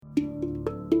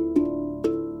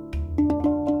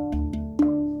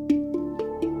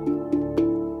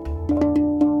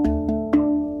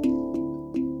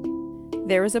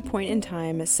There was a point in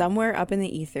time somewhere up in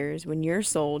the ethers when your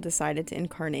soul decided to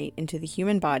incarnate into the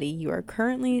human body you are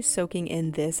currently soaking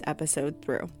in this episode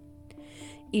through.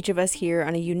 Each of us here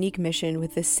on a unique mission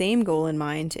with the same goal in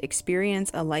mind to experience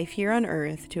a life here on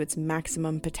Earth to its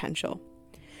maximum potential.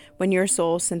 When your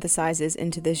soul synthesizes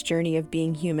into this journey of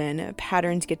being human,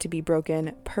 patterns get to be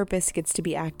broken, purpose gets to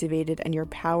be activated, and your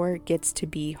power gets to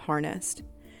be harnessed.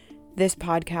 This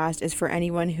podcast is for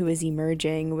anyone who is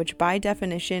emerging, which by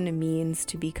definition means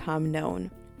to become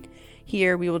known.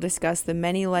 Here we will discuss the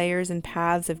many layers and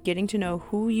paths of getting to know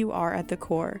who you are at the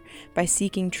core by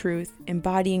seeking truth,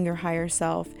 embodying your higher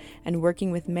self, and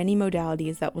working with many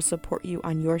modalities that will support you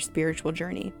on your spiritual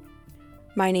journey.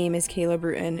 My name is Kayla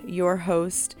Bruton, your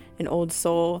host, an old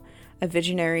soul, a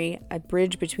visionary, a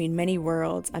bridge between many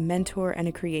worlds, a mentor, and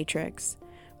a creatrix.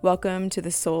 Welcome to the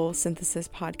Soul Synthesis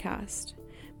Podcast.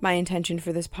 My intention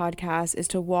for this podcast is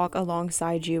to walk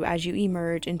alongside you as you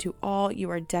emerge into all you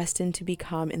are destined to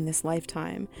become in this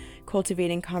lifetime,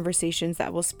 cultivating conversations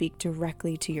that will speak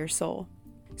directly to your soul.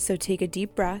 So take a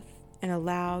deep breath and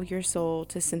allow your soul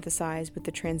to synthesize with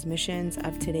the transmissions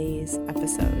of today's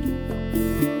episode.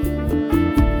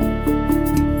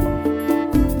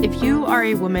 If you are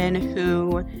a woman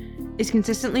who is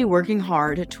consistently working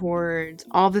hard towards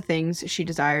all the things she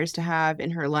desires to have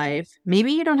in her life,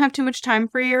 maybe you don't have too much time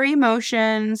for your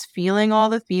emotions, feeling all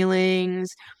the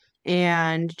feelings,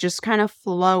 and just kind of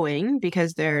flowing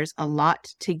because there's a lot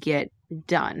to get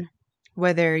done.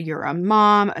 Whether you're a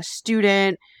mom, a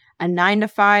student, a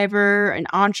 9-to-5er, an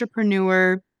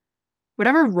entrepreneur,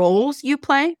 whatever roles you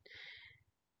play,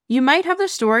 you might have the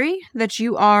story that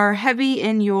you are heavy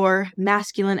in your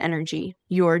masculine energy,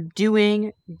 your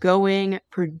doing, going,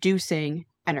 producing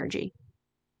energy.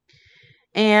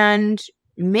 And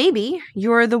maybe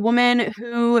you're the woman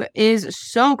who is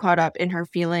so caught up in her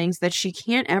feelings that she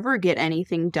can't ever get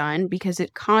anything done because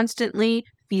it constantly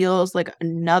feels like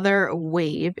another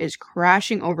wave is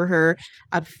crashing over her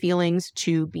of feelings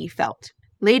to be felt.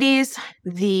 Ladies,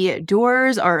 the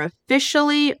doors are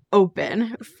officially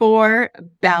open for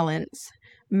Balance,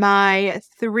 my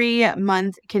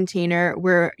 3-month container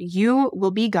where you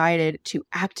will be guided to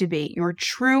activate your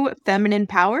true feminine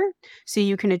power so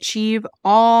you can achieve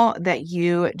all that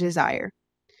you desire.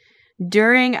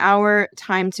 During our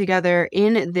time together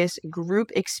in this group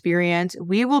experience,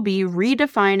 we will be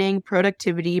redefining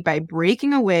productivity by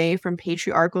breaking away from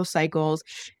patriarchal cycles,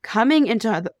 coming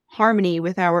into harmony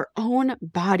with our own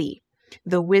body,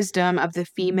 the wisdom of the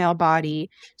female body,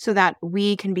 so that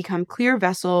we can become clear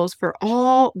vessels for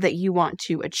all that you want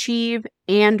to achieve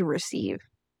and receive,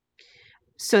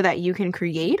 so that you can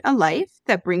create a life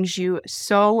that brings you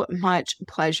so much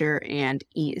pleasure and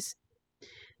ease.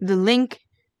 The link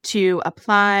to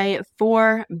apply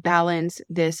for Balance,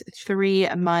 this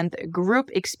 3-month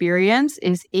group experience,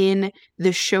 is in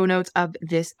the show notes of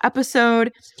this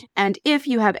episode. And if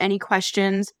you have any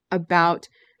questions about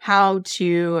how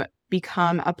to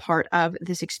become a part of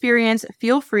this experience,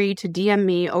 feel free to DM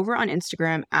me over on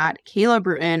Instagram at Kayla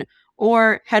Bruton,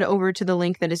 or head over to the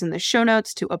link that is in the show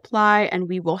notes to apply, and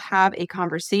we will have a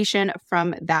conversation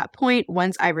from that point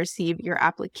once I receive your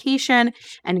application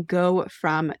and go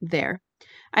from there.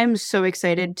 I'm so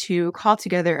excited to call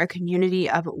together a community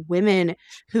of women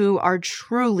who are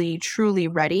truly, truly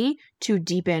ready to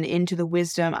deepen into the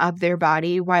wisdom of their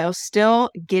body while still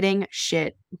getting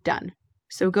shit done.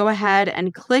 So go ahead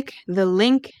and click the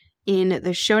link in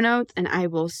the show notes, and I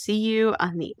will see you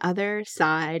on the other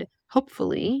side,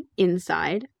 hopefully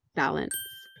inside Balance.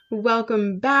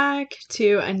 Welcome back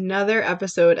to another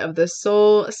episode of the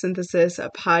Soul Synthesis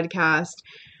Podcast.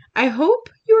 I hope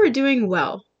you are doing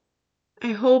well.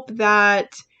 I hope that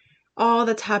all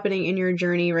that's happening in your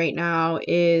journey right now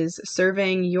is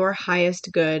serving your highest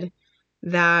good,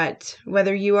 that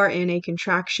whether you are in a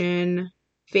contraction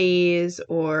phase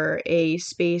or a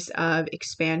space of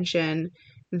expansion,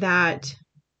 that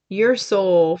your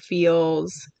soul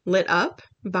feels lit up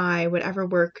by whatever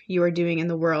work you are doing in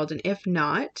the world. And if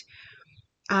not,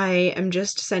 I am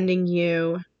just sending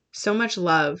you so much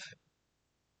love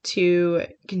to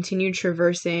continue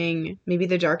traversing maybe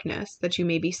the darkness that you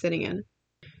may be sitting in.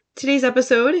 Today's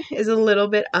episode is a little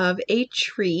bit of a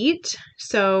treat.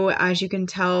 So as you can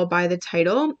tell by the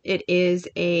title, it is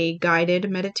a guided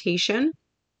meditation,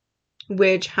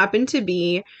 which happened to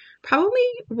be probably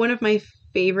one of my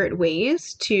favorite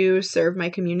ways to serve my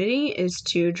community is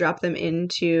to drop them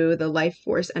into the life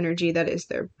force energy that is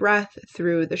their breath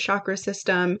through the chakra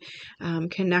system,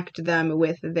 connect them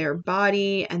with their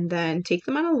body, and then take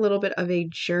them on a little bit of a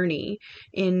journey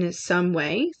in some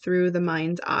way through the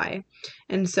mind's eye.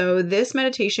 And so this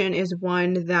meditation is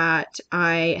one that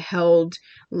I held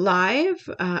live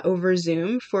over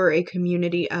Zoom for a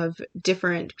community of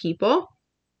different people.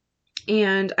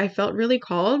 And I felt really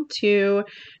called to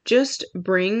just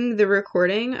bring the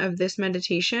recording of this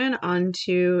meditation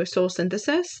onto Soul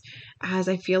Synthesis, as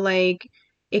I feel like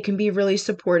it can be really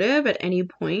supportive at any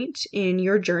point in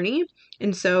your journey.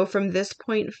 And so from this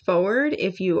point forward,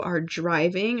 if you are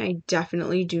driving, I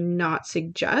definitely do not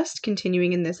suggest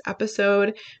continuing in this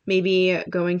episode. Maybe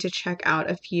going to check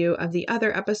out a few of the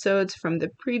other episodes from the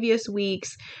previous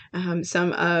weeks.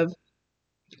 Some of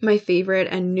my favorite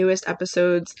and newest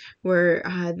episodes were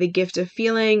The Gift of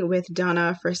Feeling with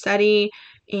Donna Frasetti,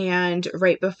 and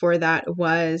right before that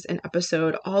was an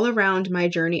episode all around my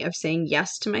journey of saying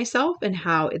yes to myself and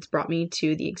how it's brought me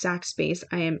to the exact space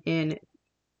I am in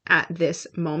at this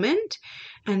moment.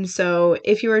 And so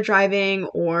if you are driving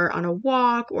or on a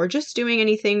walk or just doing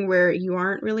anything where you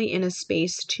aren't really in a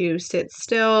space to sit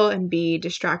still and be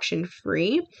distraction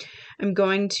free, I'm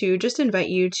going to just invite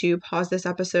you to pause this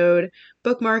episode,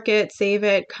 bookmark it, save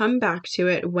it, come back to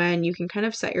it when you can kind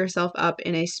of set yourself up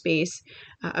in a space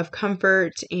of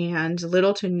comfort and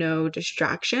little to no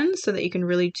distractions so that you can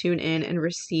really tune in and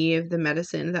receive the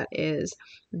medicine that is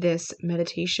this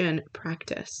meditation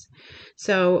practice.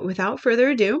 So without further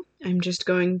ado, I'm just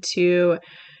going to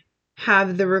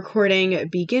have the recording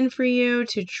begin for you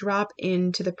to drop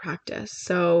into the practice.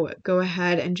 So go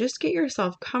ahead and just get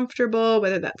yourself comfortable,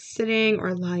 whether that's sitting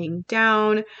or lying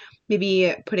down,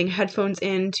 maybe putting headphones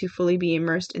in to fully be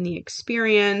immersed in the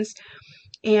experience.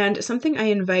 And something I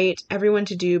invite everyone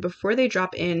to do before they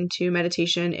drop into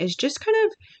meditation is just kind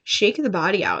of shake the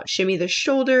body out, shimmy the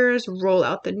shoulders, roll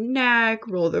out the neck,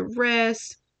 roll the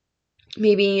wrists.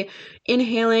 Maybe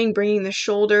inhaling, bringing the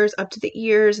shoulders up to the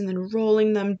ears and then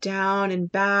rolling them down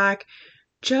and back.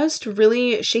 Just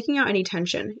really shaking out any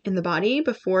tension in the body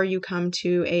before you come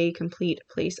to a complete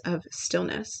place of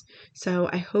stillness. So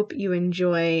I hope you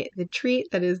enjoy the treat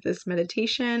that is this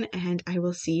meditation, and I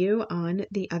will see you on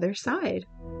the other side.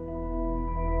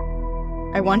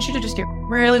 I want you to just get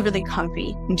really, really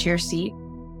comfy into your seat.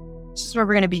 This is where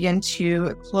we're going to begin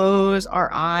to close our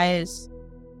eyes.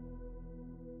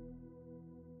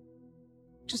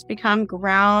 Just become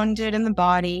grounded in the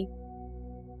body.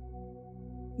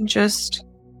 Just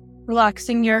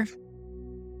relaxing your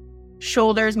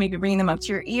shoulders, maybe bringing them up to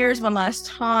your ears one last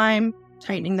time,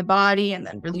 tightening the body and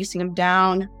then releasing them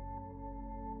down.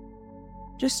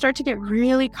 Just start to get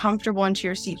really comfortable into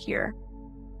your seat here.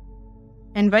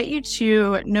 I invite you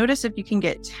to notice if you can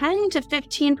get 10 to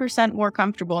 15% more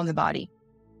comfortable in the body.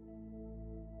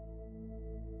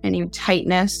 Any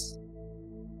tightness,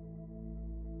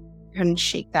 you're going to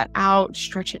shake that out,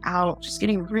 stretch it out, just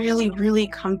getting really, really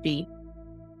comfy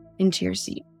into your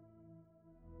seat.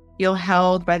 Feel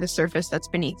held by the surface that's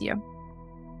beneath you.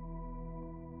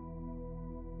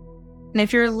 And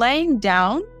if you're laying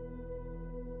down,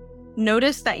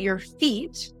 notice that your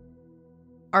feet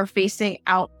are facing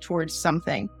out towards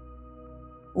something.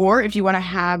 Or if you want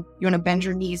to bend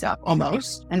your knees up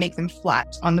almost and make them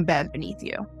flat on the bed beneath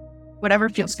you. Whatever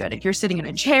feels good. If you're sitting in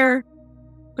a chair,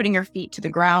 putting your feet to the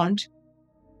ground,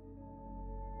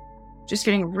 just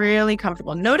getting really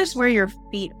comfortable. Notice where your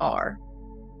feet are.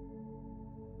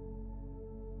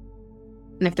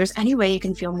 And if there's any way you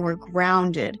can feel more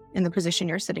grounded in the position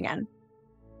you're sitting in,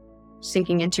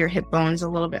 sinking into your hip bones a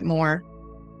little bit more.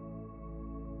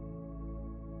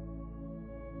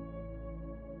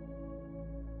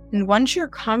 And once you're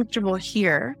comfortable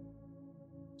here,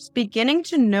 just beginning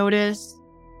to notice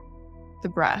the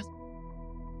breath.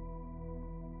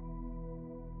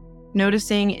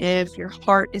 Noticing if your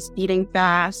heart is beating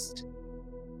fast.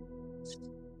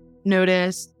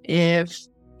 Notice if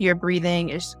your breathing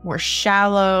is more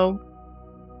shallow.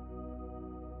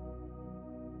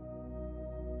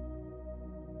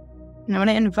 And I want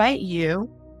to invite you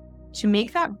to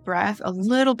make that breath a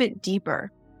little bit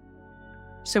deeper.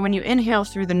 So when you inhale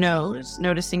through the nose,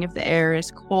 noticing if the air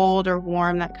is cold or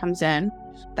warm that comes in,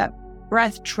 that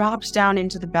breath drops down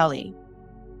into the belly.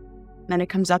 Then it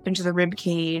comes up into the rib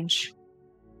cage.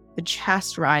 The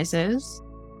chest rises.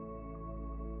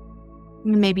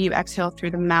 And maybe you exhale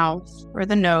through the mouth or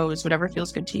the nose, whatever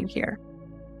feels good to you here.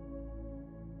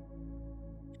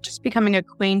 Just becoming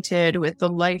acquainted with the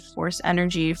life force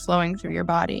energy flowing through your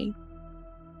body,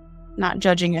 not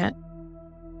judging it.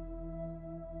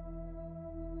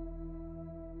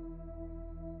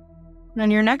 And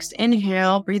on your next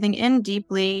inhale, breathing in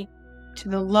deeply to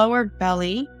the lower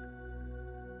belly,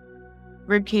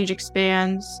 ribcage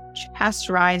expands, chest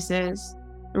rises.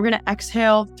 We're going to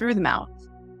exhale through the mouth.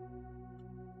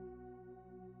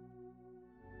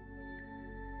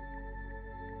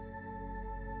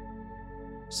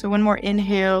 So one more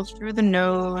inhale through the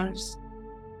nose,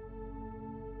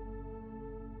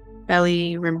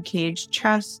 belly, ribcage,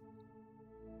 chest,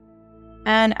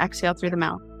 and exhale through the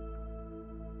mouth.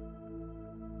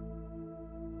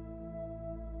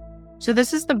 So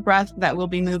this is the breath that we'll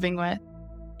be moving with.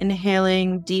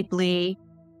 Inhaling deeply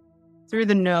through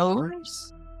the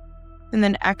nose, and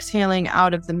then exhaling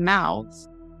out of the mouth.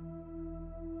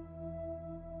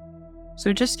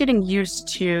 So just getting used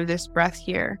to this breath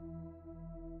here.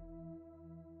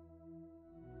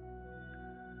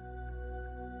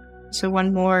 So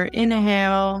one more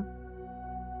inhale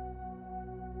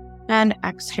and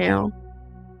exhale.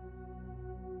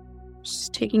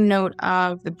 Just taking note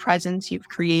of the presence you've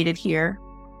created here.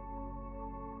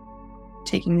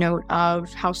 Taking note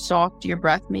of how soft your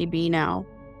breath may be now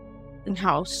and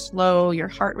how slow your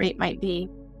heart rate might be.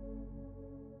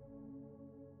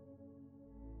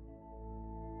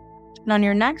 And on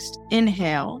your next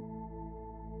inhale,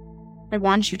 I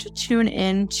want you to tune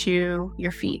into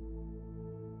your feet.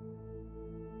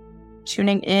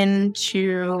 Tuning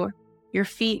into your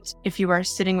feet if you are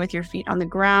sitting with your feet on the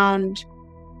ground.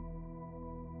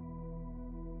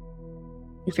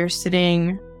 If you're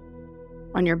sitting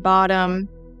on your bottom,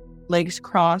 legs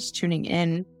crossed, tuning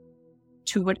in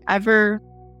to whatever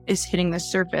is hitting the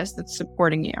surface that's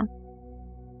supporting you.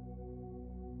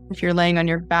 If you're laying on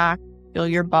your back, feel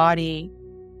your body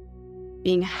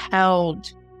being held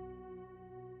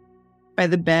by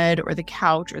the bed or the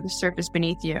couch or the surface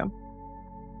beneath you,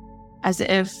 as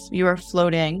if you are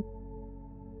floating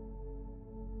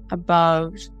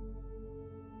above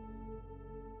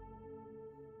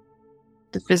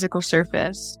the physical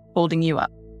surface holding you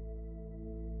up.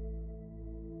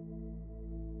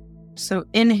 So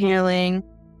inhaling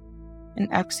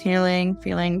and exhaling,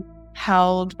 feeling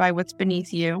held by what's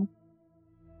beneath you.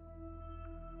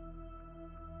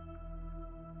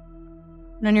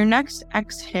 And on your next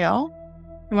exhale,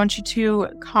 I want you to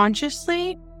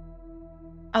consciously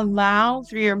allow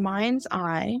through your mind's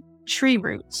eye tree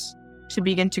roots to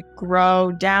begin to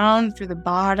grow down through the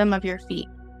bottom of your feet.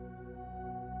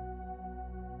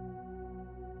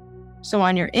 So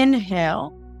on your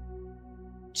inhale,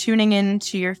 tuning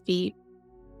into your feet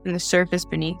and the surface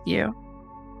beneath you.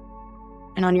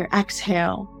 And on your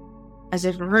exhale, as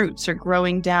if roots are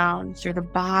growing down through the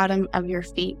bottom of your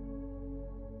feet.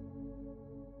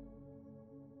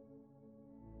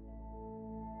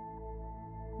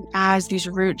 As these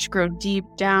roots grow deep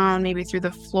down, maybe through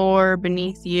the floor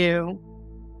beneath you,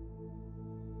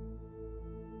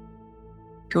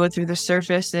 go through the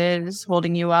surfaces,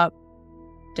 holding you up,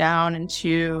 down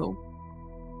into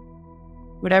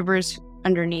whatever is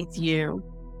underneath you,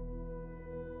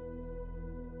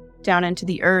 down into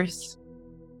the earth,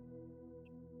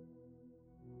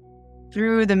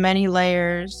 through the many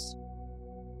layers,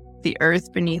 the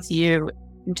earth beneath you,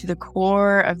 into the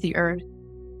core of the earth.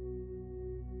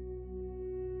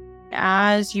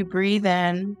 As you breathe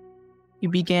in, you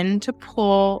begin to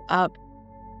pull up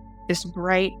this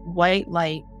bright white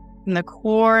light from the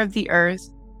core of the earth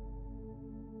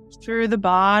through the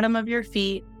bottom of your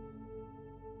feet.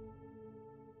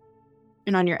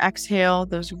 And on your exhale,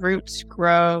 those roots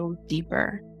grow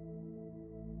deeper.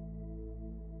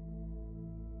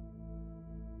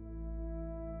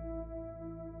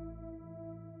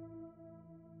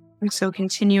 And so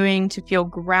continuing to feel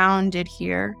grounded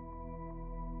here.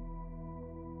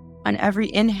 On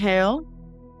every inhale,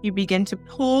 you begin to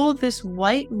pull this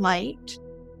white light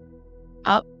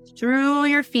up through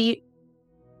your feet,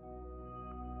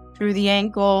 through the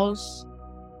ankles,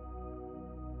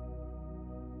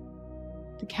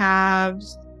 the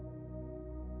calves,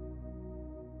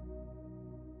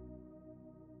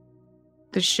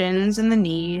 the shins and the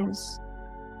knees.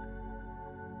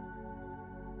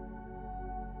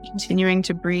 Continuing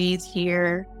to breathe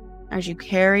here as you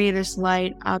carry this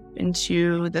light up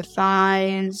into the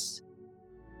thighs,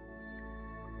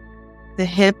 the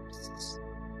hips.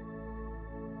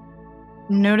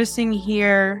 Noticing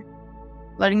here,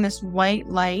 letting this white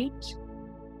light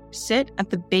sit at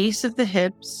the base of the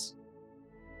hips,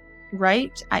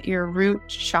 right at your root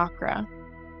chakra.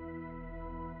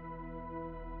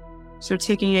 So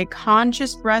taking a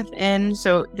conscious breath in.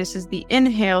 So this is the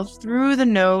inhale through the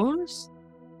nose,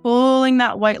 pulling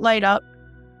that white light up.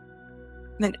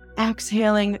 Then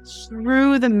exhaling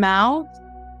through the mouth,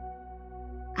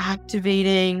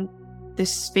 activating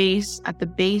this space at the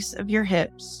base of your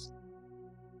hips,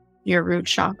 your root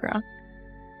chakra.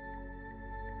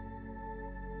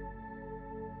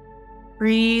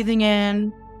 Breathing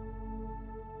in,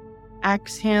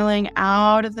 exhaling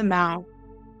out of the mouth.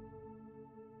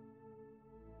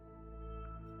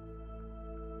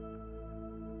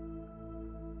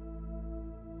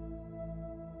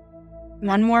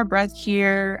 One more breath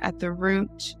here at the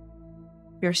root,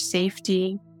 your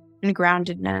safety and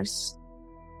groundedness.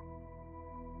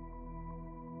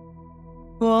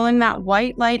 Pulling that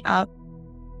white light up,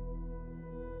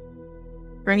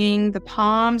 bringing the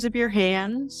palms of your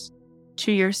hands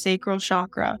to your sacral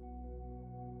chakra.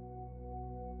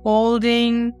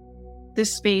 Holding the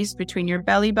space between your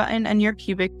belly button and your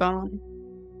pubic bone.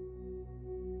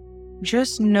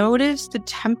 Just notice the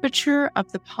temperature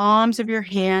of the palms of your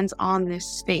hands on this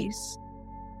space.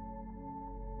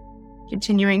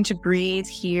 Continuing to breathe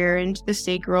here into the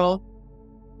sacral,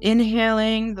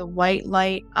 inhaling the white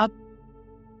light up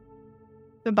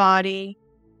the body,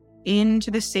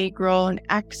 into the sacral, and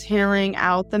exhaling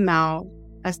out the mouth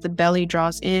as the belly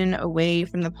draws in away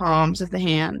from the palms of the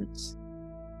hands.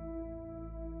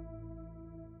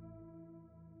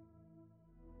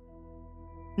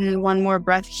 And one more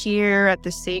breath here at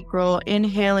the sacral,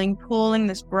 inhaling, pulling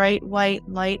this bright white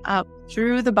light up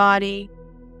through the body,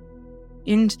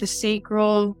 into the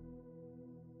sacral,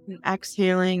 and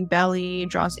exhaling, belly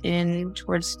draws in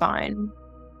towards spine.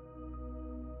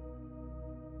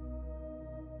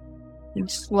 And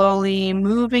slowly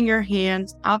moving your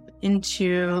hands up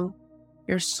into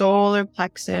your solar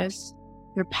plexus,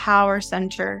 your power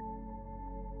center.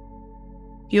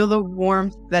 Feel the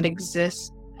warmth that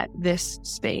exists at this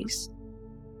space,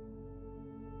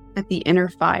 at the inner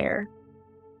fire.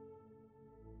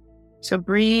 So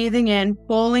breathing in,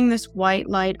 pulling this white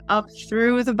light up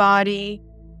through the body,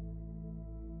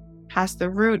 past the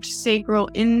root, sacral,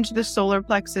 into the solar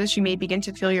plexus. You may begin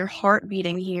to feel your heart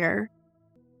beating here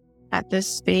at this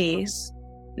space.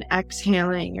 And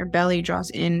exhaling, your belly draws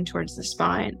in towards the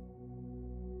spine.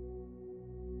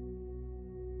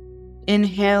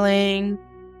 Inhaling,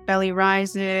 belly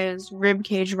rises, rib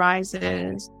cage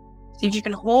rises. See if you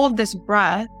can hold this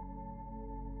breath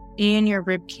in your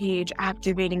rib cage,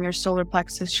 activating your solar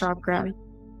plexus chakra.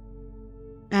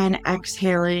 And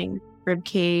exhaling, rib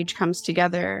cage comes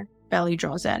together, belly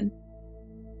draws in.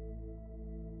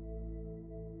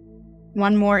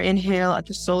 One more inhale at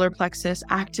the solar plexus,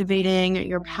 activating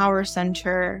your power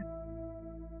center.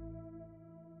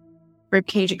 Rib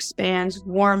cage expands,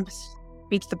 warmth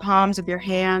meets the palms of your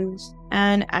hands,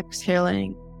 and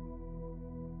exhaling.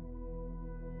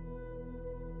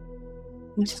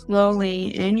 And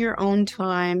slowly, in your own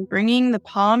time, bringing the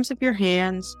palms of your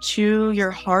hands to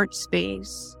your heart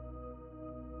space,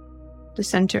 the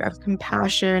center of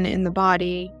compassion in the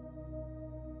body.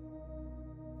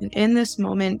 And in this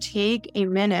moment, take a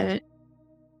minute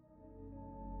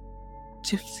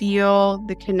to feel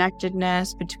the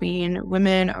connectedness between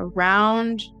women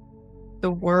around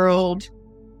the world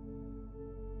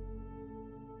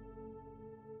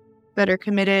that are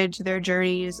committed to their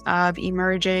journeys of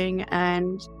emerging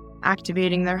and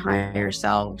activating their higher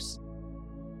selves,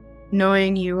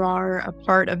 knowing you are a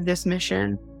part of this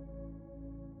mission,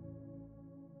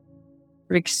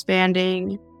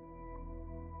 expanding,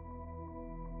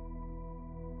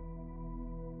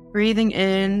 breathing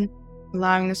in,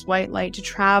 allowing this white light to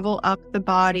travel up the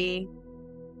body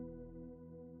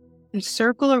and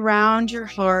circle around your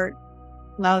heart.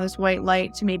 Allow this white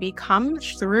light to maybe come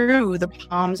through the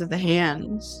palms of the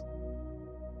hands.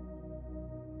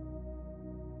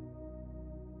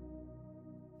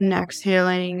 And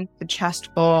exhaling, the chest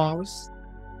falls.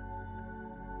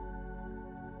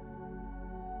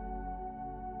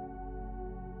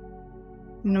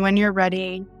 And when you're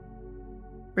ready,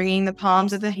 bringing the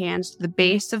palms of the hands to the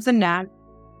base of the neck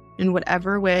in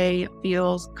whatever way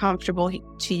feels comfortable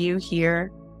to you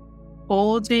here,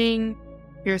 holding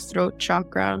your throat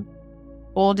chakra,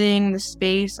 holding the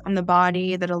space on the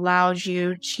body that allows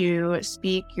you to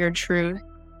speak your truth,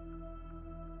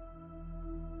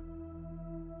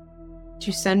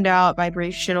 to send out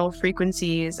vibrational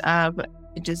frequencies of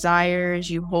the desires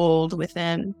you hold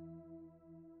within.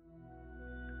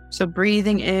 So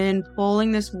breathing in,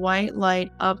 pulling this white light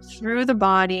up through the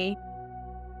body,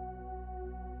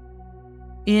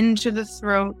 into the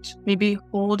throat, maybe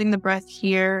holding the breath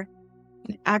here,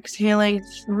 and exhaling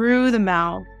through the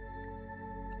mouth.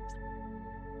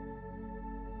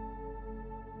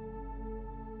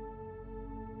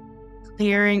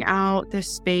 Clearing out this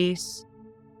space,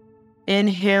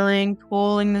 Inhaling,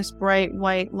 pulling this bright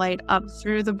white light up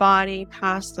through the body,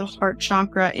 past the heart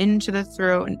chakra, into the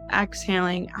throat, and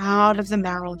exhaling out of the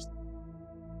mouth.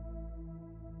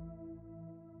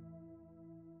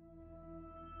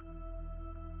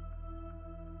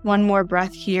 One more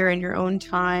breath here in your own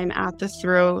time at the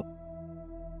throat.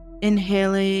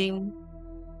 Inhaling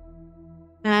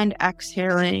and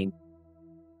exhaling.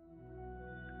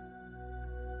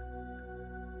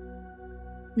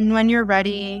 And when you're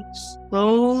ready,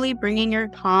 slowly bringing your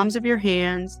palms of your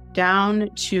hands down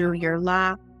to your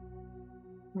lap,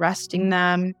 resting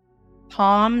them,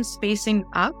 palms facing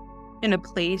up in a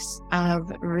place of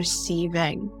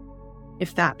receiving,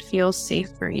 if that feels safe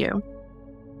for you.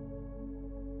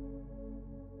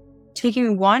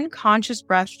 Taking one conscious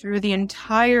breath through the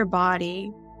entire body,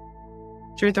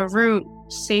 through the root,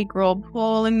 sacral,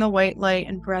 pulling the white light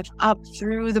and breath up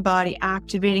through the body,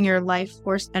 activating your life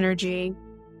force energy.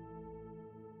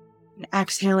 And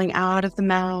exhaling out of the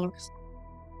mouth.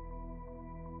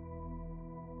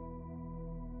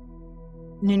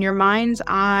 And in your mind's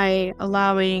eye,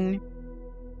 allowing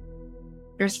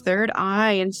your third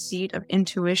eye and seat of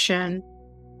intuition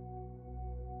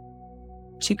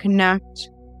to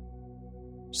connect.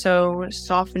 So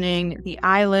softening the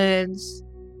eyelids,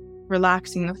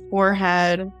 relaxing the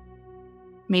forehead,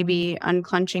 maybe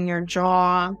unclenching your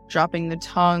jaw, dropping the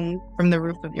tongue from the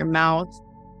roof of your mouth.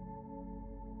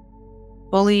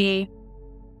 Fully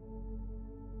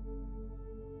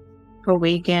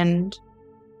awakened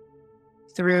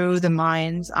through the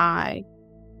mind's eye.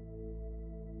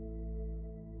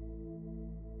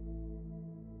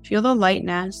 Feel the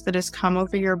lightness that has come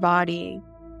over your body.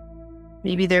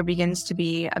 Maybe there begins to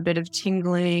be a bit of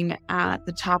tingling at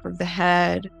the top of the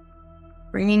head,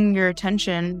 bringing your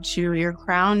attention to your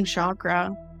crown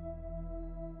chakra,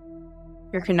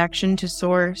 your connection to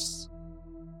source.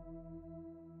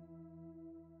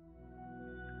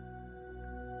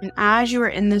 And as you are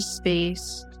in this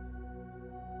space,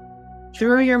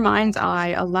 through your mind's eye,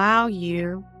 allow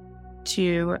you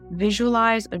to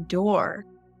visualize a door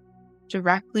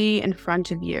directly in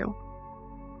front of you.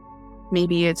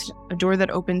 Maybe it's a door that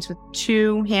opens with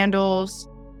 2 handles,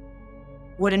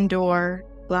 wooden door,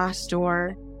 glass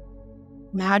door.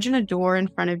 Imagine a door in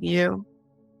front of you,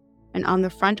 and on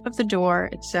the front of the door,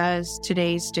 it says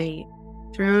today's date.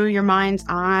 Through your mind's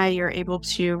eye, you're able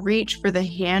to reach for the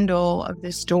handle of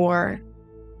this door,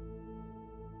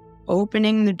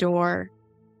 opening the door,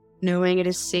 knowing it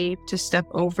is safe to step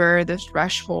over the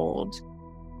threshold.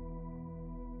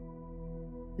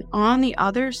 And on the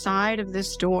other side of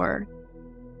this door,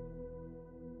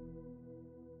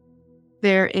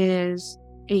 there is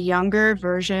a younger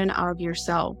version of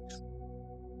yourself.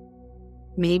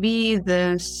 Maybe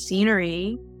the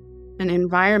scenery and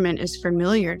environment is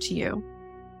familiar to you.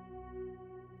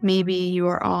 Maybe you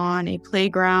are on a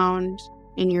playground,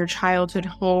 in your childhood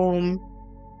home,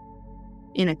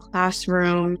 in a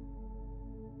classroom.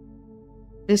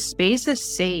 This space is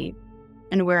safe,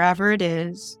 and wherever it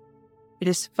is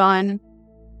fun,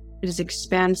 it is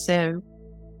expansive,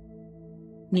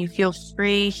 and you feel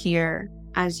free here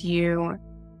as you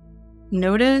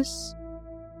notice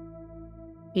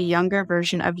a younger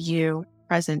version of you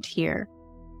present here.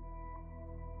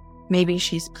 Maybe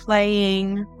she's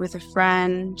playing with a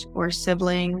friend or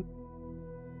sibling,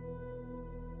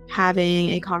 having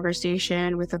a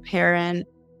conversation with a parent,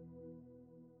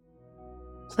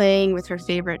 playing with her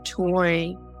favorite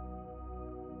toy,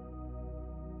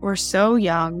 or so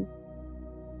young,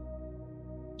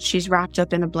 she's wrapped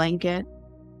up in a blanket.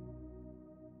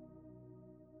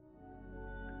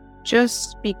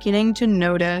 Just beginning to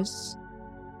notice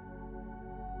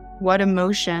what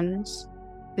emotions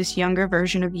this younger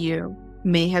version of you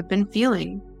may have been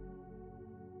feeling.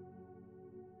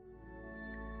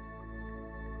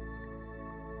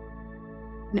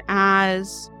 And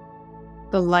as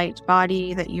the light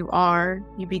body that you are,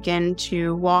 you begin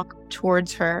to walk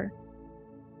towards her,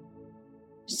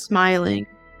 smiling.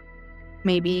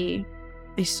 Maybe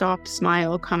a soft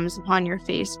smile comes upon your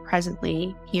face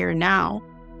presently, here now,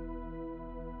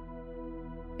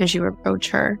 as you approach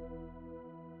her.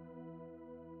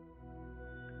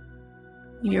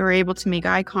 You're able to make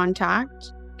eye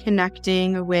contact,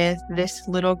 connecting with this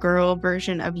little girl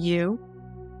version of you.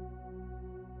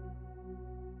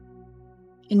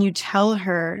 And you tell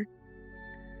her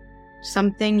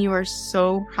something you are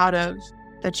so proud of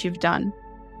that you've done.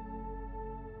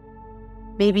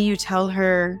 Maybe you tell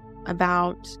her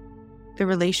about the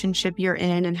relationship you're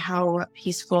in and how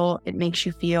peaceful it makes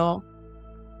you feel.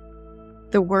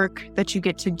 The work that you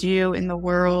get to do in the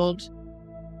world,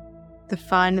 the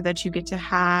fun that you get to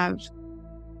have,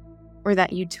 or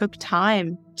that you took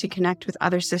time to connect with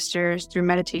other sisters through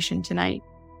meditation tonight.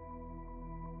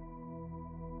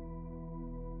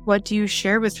 What do you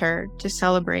share with her to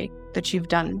celebrate that you've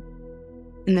done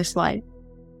in this life?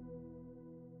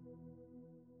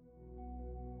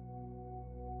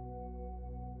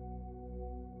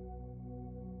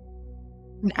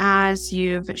 And as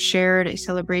you've shared a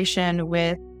celebration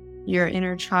with your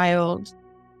inner child,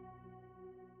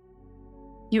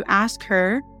 you ask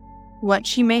her what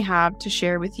she may have to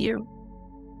share with you.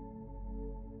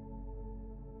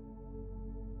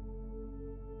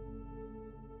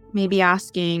 Maybe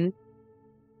asking,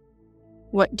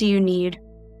 what do you need?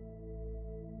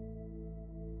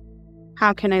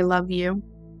 How can I love you?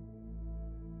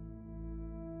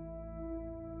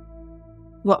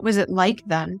 What was it like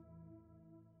then?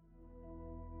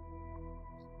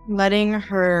 Letting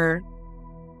her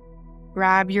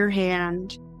grab your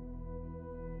hand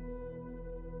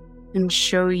and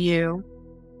show you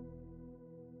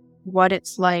what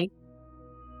it's like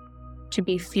to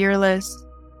be fearless,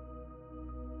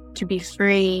 to be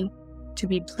free, to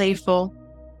be playful,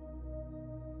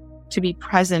 to be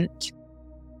present.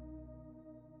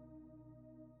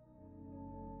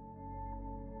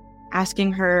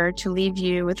 Asking her to leave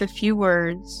you with a few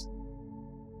words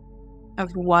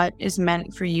of what is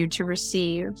meant for you to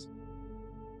receive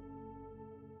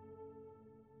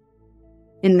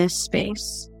in this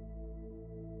space.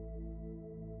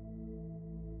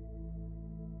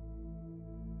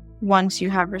 Once you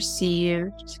have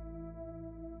received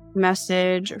a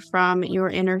message from your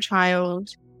inner child,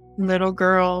 little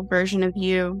girl version of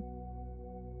you,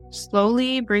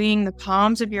 slowly bringing the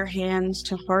palms of your hands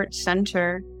to heart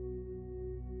center,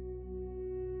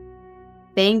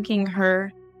 thanking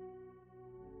her,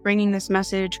 bringing this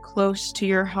message close to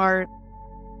your heart,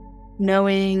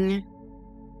 knowing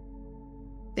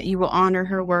that you will honor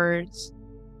her words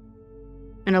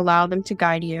and allow them to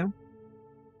guide you.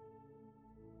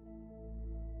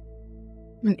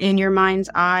 And in your mind's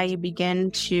eye, you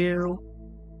begin to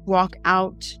walk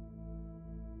out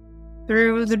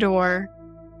through the door,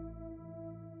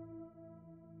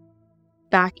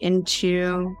 back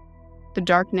into the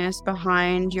darkness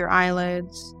behind your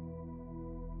eyelids,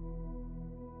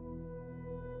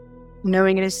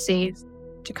 knowing it is safe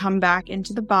to come back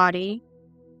into the body.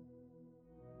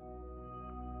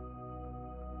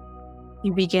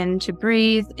 You begin to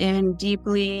breathe in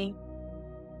deeply,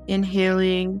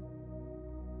 inhaling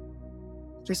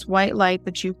this white light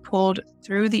that you pulled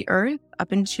through the earth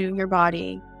up into your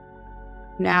body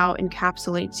now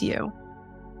encapsulates you.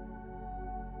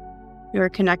 You are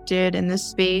connected in this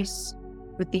space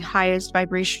with the highest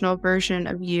vibrational version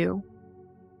of you.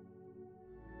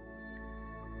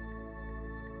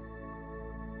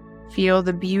 Feel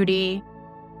the beauty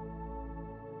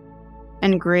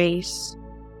and grace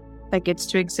that gets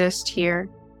to exist here,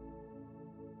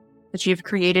 that you've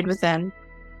created within.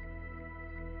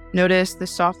 Notice the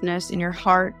softness in your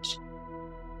heart,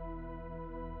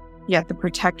 yet the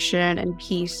protection and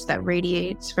peace that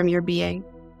radiates from your being,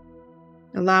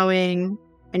 allowing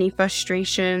any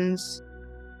frustrations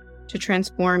to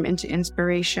transform into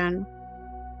inspiration,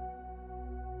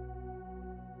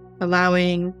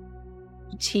 allowing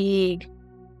fatigue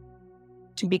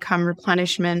to become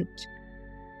replenishment,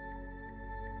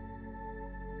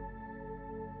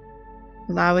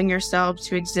 allowing yourself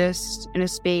to exist in a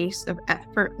space of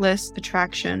effortless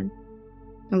attraction,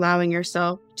 allowing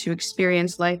yourself to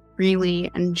experience life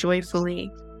freely and joyfully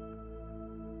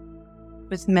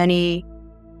with many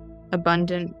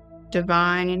abundant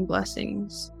divine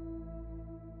blessings.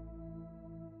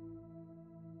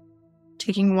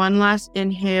 Taking one last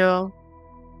inhale,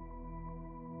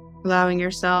 allowing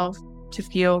yourself to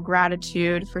feel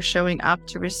gratitude for showing up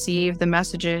to receive the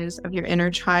messages of your inner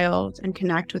child and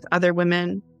connect with other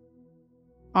women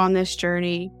on this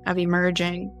journey of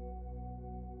emerging.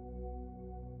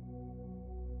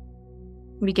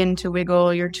 Begin to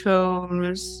wiggle your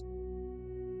toes,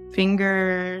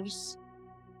 fingers,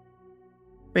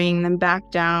 bringing them back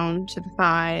down to the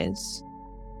thighs.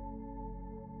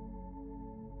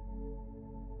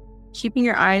 Keeping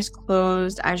your eyes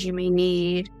closed as you may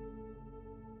need.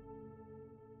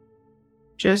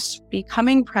 Just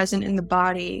becoming present in the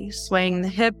body, swaying the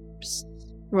hips,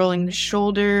 rolling the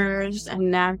shoulders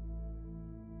and neck.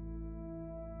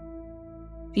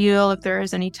 Feel if there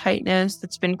is any tightness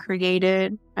that's been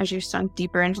created as you sunk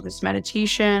deeper into this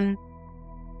meditation.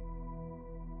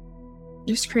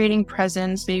 Just creating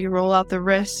presence. Maybe roll out the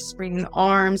wrists, bring the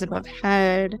arms above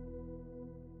head.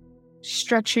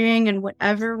 Stretching in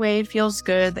whatever way feels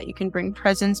good that you can bring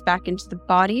presence back into the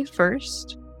body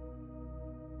first.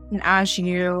 And as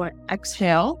you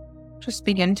exhale, just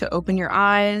begin to open your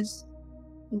eyes.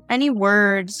 Any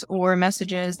words or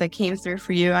messages that came through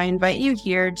for you, I invite you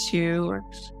here to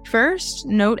first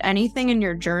note anything in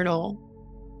your journal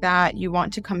that you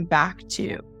want to come back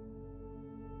to,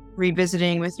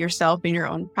 revisiting with yourself in your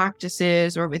own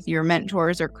practices or with your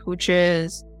mentors or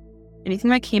coaches.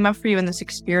 Anything that came up for you in this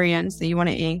experience that you want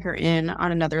to anchor in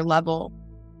on another level.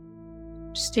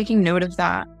 Just taking note of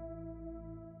that.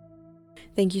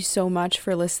 Thank you so much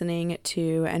for listening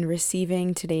to and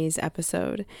receiving today's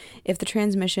episode. If the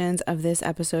transmissions of this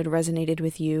episode resonated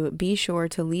with you, be sure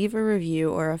to leave a review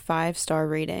or a 5-star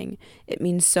rating. It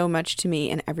means so much to me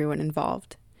and everyone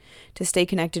involved. To stay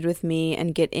connected with me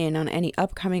and get in on any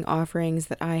upcoming offerings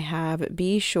that I have,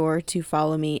 be sure to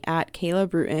follow me at Kayla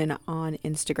Bruton on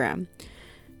Instagram.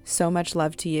 So much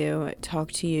love to you.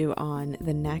 Talk to you on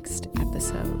the next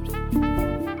episode.